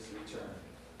of His return.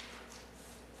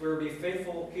 If we will be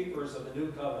faithful keepers of the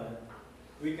new covenant,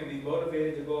 we can be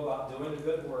motivated to go about doing the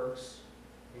good works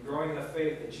and growing the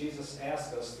faith that Jesus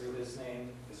asked us through His name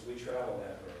as we travel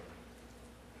that road.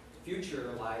 The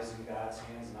future lies in God's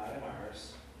hands, not in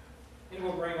ours, and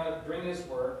will bring His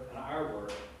work and our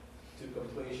work to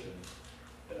completion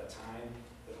at a time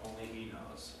that only He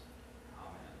knows.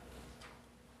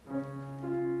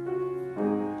 Amen.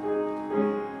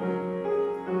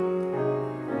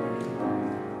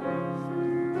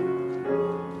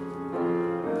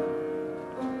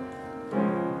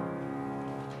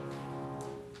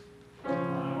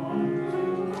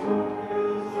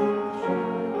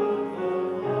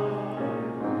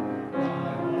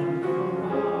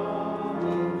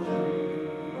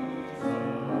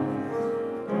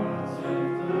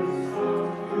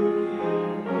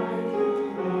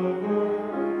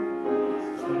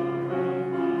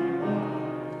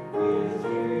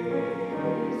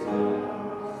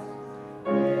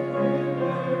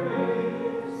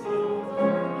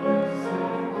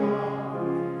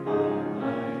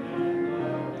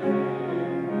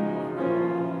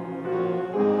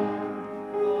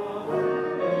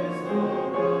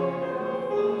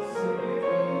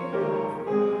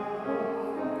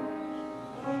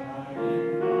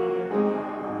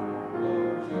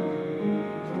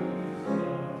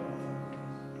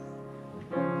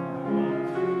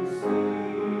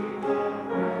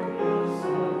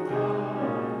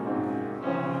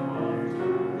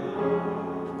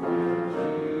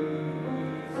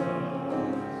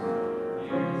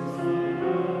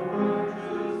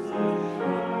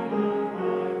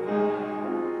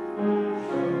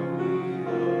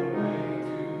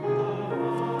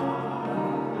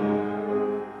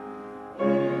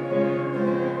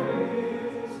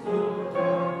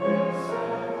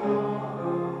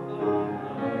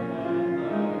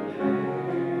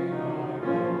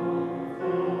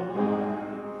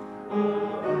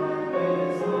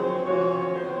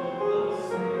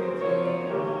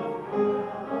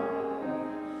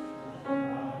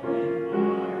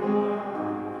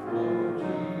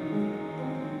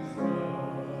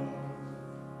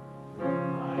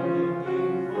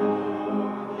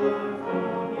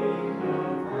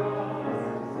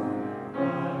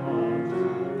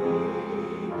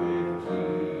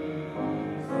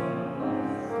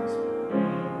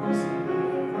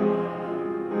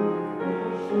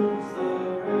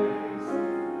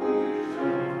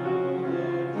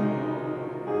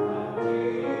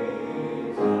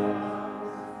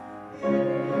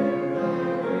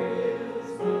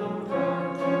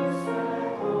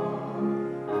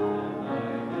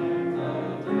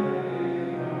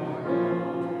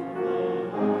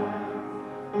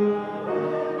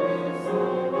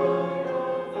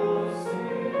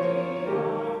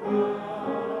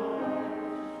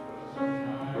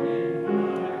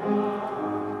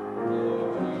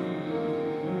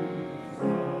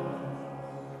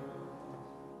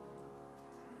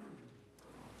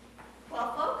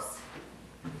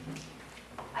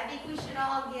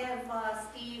 all give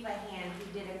Steve a hand.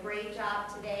 He did a great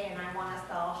job today, and I want us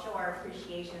to all show our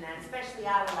appreciation, and especially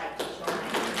I would like to show my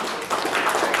appreciation.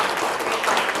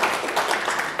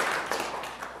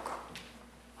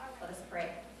 Let us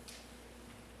pray.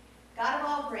 God of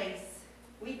all grace,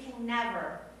 we can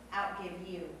never outgive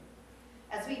you.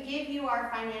 As we give you our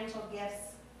financial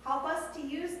gifts, help us to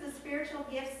use the spiritual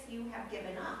gifts you have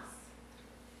given us.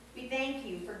 We thank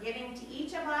you for giving to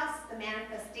each of us the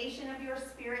manifestation of your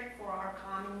Spirit for our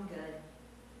common good.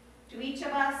 To each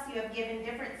of us, you have given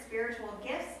different spiritual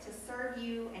gifts to serve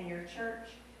you and your church,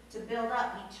 to build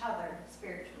up each other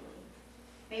spiritually.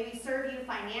 May we serve you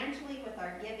financially with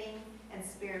our giving and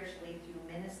spiritually through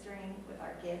ministering with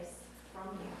our gifts from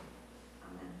you.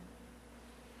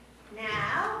 Amen.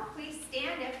 Now, please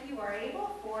stand if you are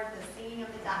able for the singing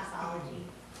of the doxology.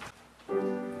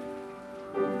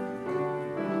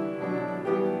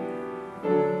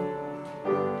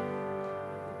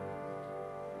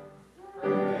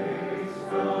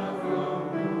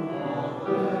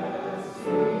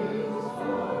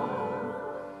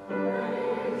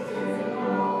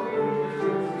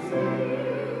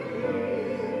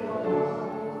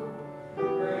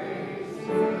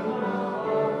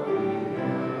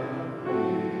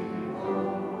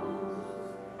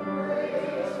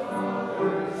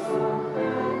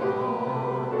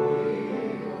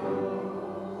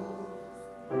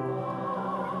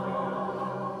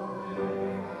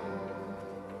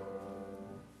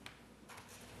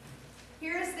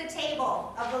 Here is the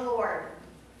table of the Lord.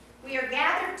 We are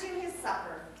gathered to his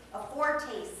supper, a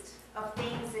foretaste of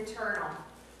things eternal.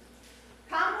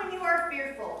 Come when you are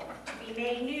fearful, to be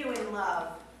made new in love.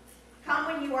 Come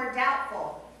when you are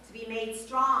doubtful, to be made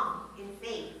strong in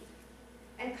faith.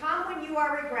 And come when you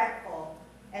are regretful,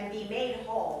 and be made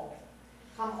whole.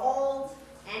 Come old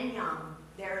and young,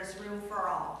 there is room for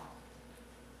all.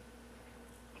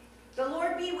 The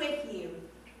Lord be with you.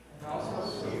 And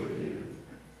also with you.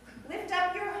 Lift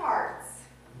up your hearts.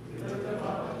 We lift them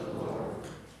up to the Lord.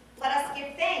 Let us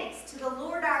give thanks to the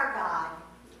Lord our God.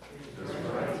 It is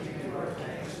right to give our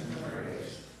thanks and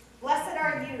praise. Blessed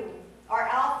are you, our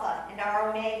Alpha and our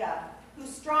Omega,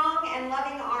 whose strong and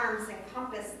loving arms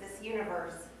encompass this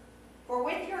universe. For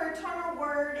with your eternal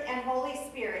word and Holy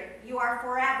Spirit, you are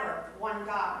forever one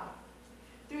God.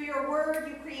 Through your word,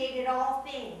 you created all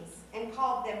things and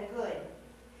called them good.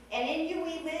 And in you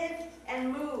we live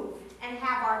and move and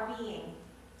have our being.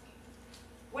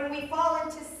 When we fall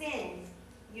into sin,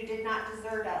 you did not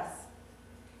desert us.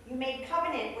 You made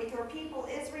covenant with your people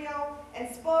Israel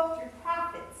and spoke through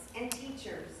prophets and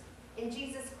teachers. In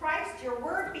Jesus Christ, your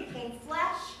word became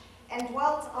flesh and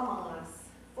dwelt among us,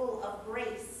 full of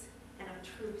grace and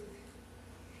of truth.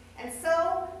 And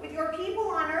so, with your people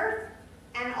on earth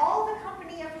and all the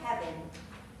company of heaven,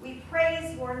 we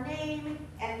praise your name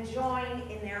and join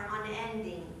in their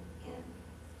unending hymn.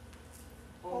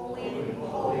 Holy,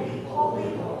 holy,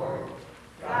 holy Lord,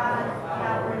 God of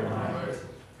power and might,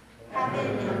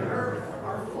 heaven and earth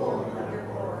are full of your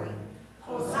glory.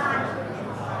 Hosanna in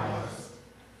the highest.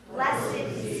 Blessed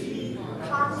is he who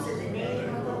comes in the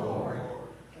name of the Lord.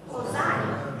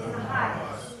 Hosanna in the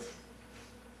highest.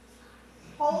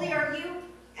 Holy are you,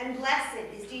 and blessed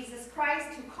is Jesus Christ,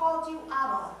 who called you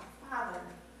Abba, Father.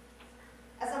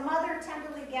 As a mother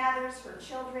tenderly gathers her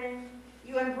children,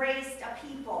 you embraced a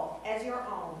people as your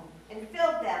own and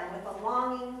filled them with a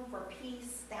longing for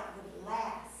peace that would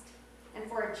last and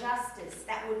for a justice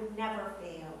that would never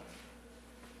fail.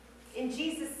 In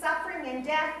Jesus' suffering and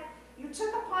death, you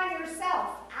took upon yourself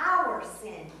our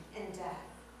sin and death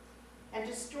and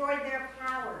destroyed their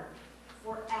power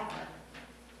forever.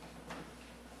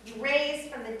 You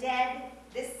raised from the dead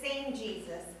this same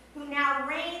Jesus, who now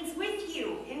reigns with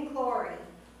you in glory,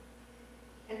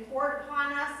 and poured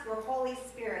upon us your Holy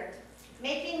Spirit,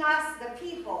 making us the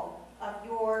people of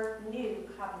your new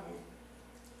covenant.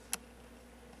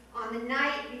 On the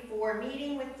night before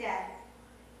meeting with death,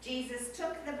 Jesus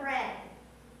took the bread,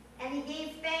 and he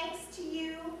gave thanks to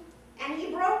you, and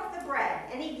he broke the bread,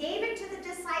 and he gave it to the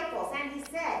disciples, and he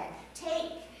said,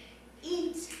 "Take,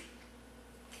 eat.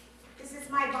 This is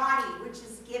my body, which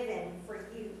is given for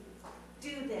you.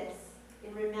 Do this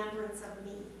in remembrance of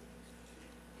me."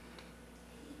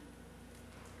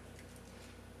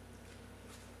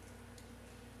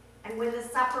 And when the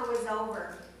supper was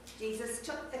over, Jesus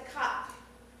took the cup,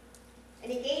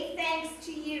 and he gave thanks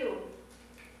to you.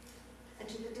 And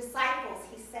to the disciples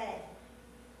he said,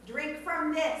 "Drink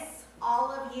from this,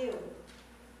 all of you.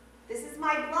 This is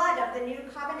my blood of the new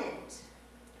covenant,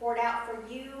 poured out for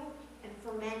you and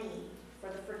for many for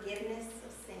the forgiveness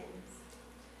of sins.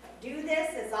 Do this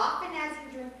as often as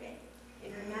you drink it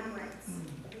in remembrance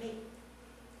of me."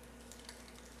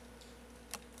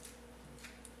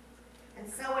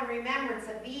 remembrance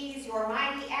of these, your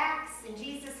mighty acts in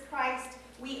Jesus Christ,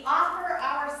 we offer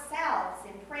ourselves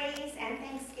in praise and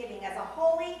thanksgiving as a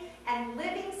holy and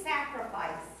living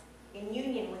sacrifice in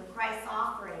union with Christ's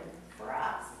offering for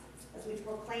us as we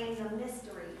proclaim the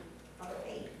mystery of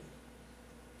faith.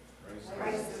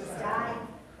 Christ has died,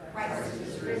 Christ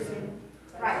is risen,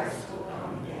 Christ will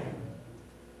come again.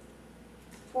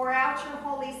 Pour out your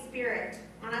Holy Spirit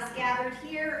on us gathered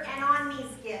here and on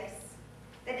these gifts,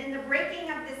 that in the breaking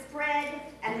of this bread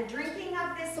and the drinking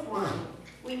of this wine,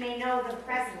 we may know the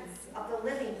presence of the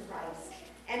living Christ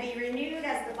and be renewed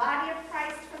as the body of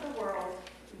Christ for the world,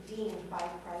 redeemed by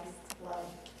Christ's blood.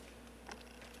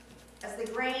 As the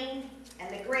grain and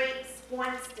the grapes,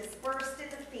 once dispersed in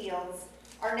the fields,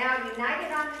 are now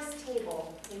united on this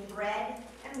table in bread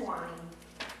and wine,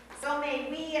 so may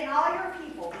we and all your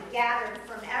people be gathered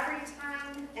from every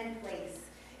time and place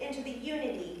into the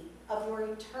unity of your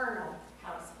eternal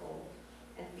household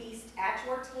and feast at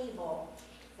your table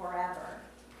forever.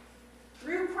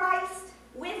 Through Christ,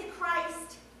 with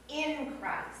Christ, in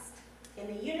Christ, in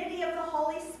the unity of the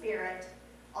Holy Spirit,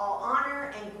 all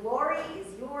honor and glory is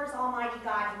yours, Almighty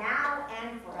God, now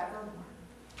and forevermore.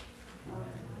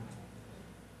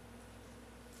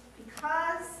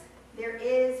 Because there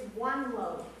is one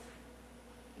loaf,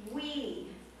 we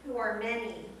who are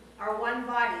many are one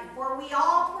body, for we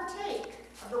all partake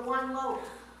of the one loaf.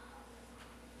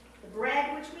 The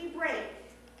bread which we break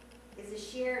is a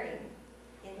sharing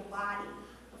in the body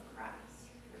of Christ.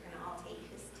 We're going to all take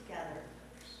this together.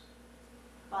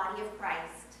 Body of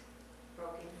Christ,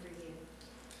 broken for you.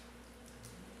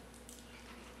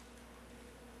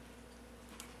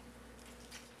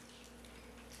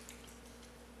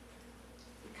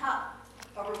 The cup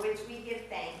over which we give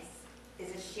thanks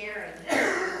is a sharing in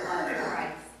the blood of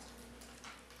Christ.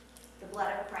 The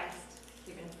blood of Christ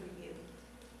given for you.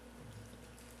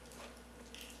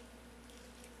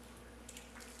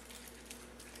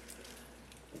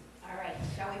 All right,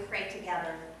 shall we pray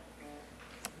together?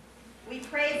 We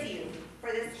praise you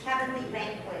for this heavenly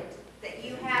banquet that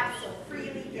you have so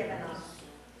freely given us.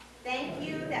 Thank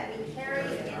you that we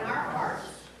carry in our hearts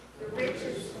the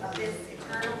riches of this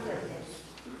eternal goodness.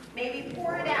 May we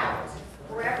pour it out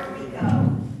wherever we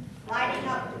go, lighting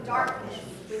up the darkness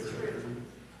with truth,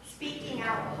 speaking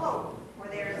out hope where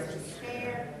there is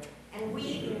despair, and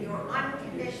weaving your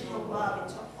unconditional love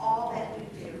into all that we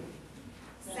do.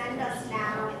 Send us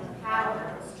now in the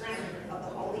power and strength of the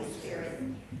Holy Spirit.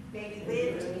 May we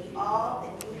live to be all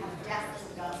that you have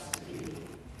destined us to be.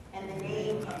 In the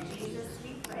name of Jesus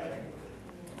we pray.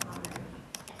 Amen.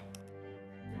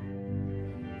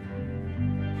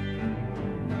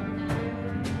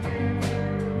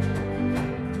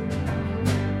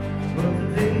 But the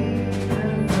day I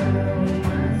found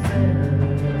myself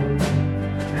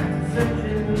after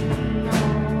searching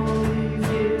all these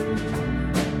years,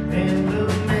 and the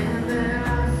man that I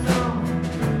saw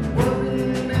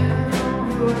wasn't at all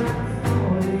who I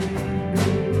thought he'd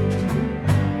be.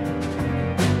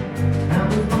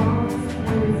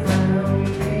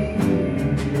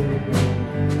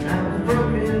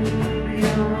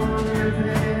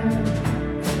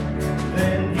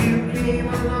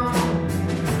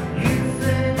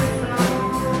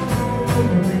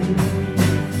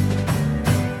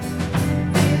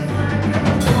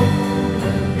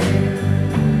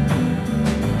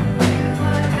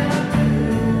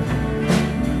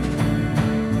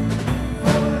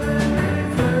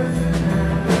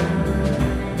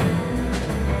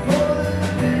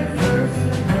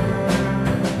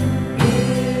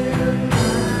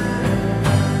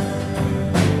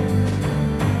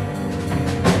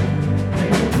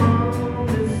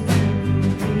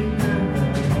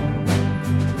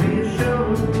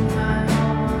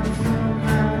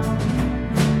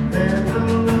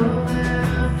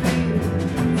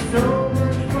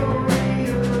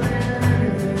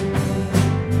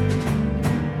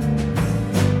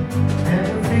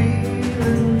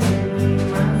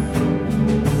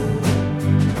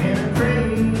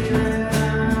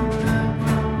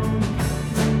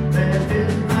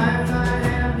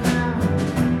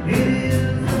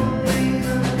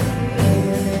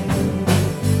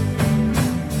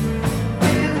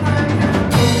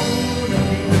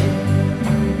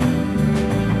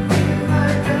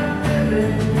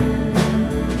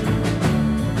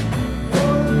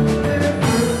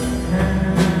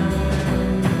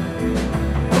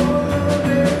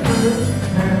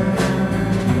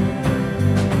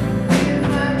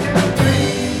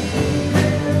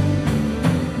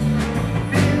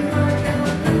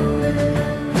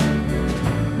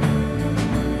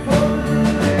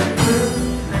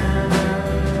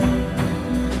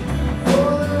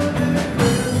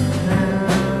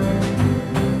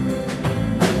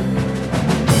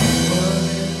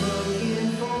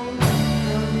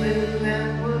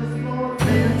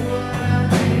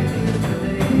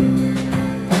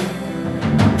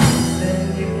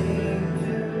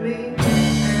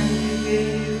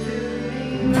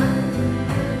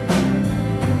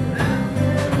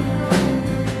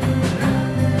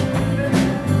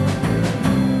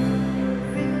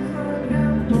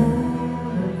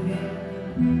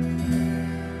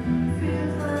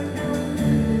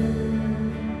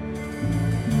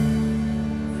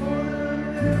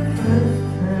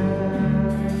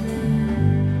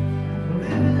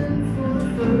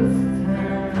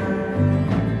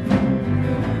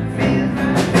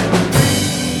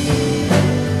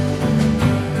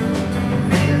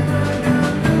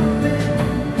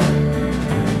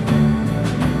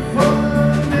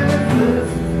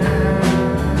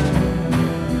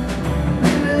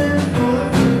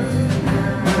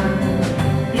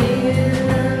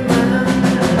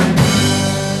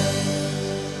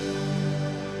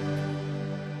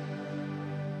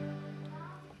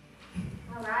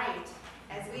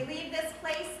 As we leave this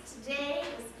place today,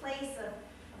 this place of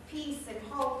peace and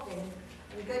hope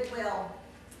and goodwill,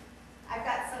 I've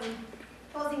got some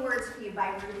closing words for you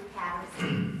by Ruth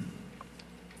Patterson.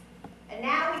 And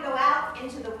now we go out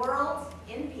into the world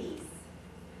in peace.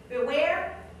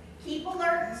 Beware, keep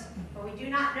alert, for we do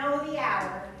not know the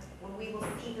hour when we will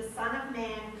see the Son of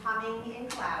Man coming in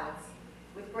clouds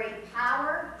with great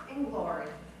power and glory.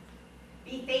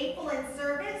 Be faithful in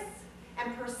service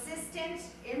and persistent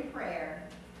in prayer.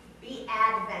 Be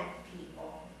Advent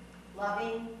people,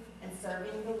 loving and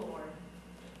serving the Lord.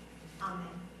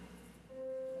 Amen.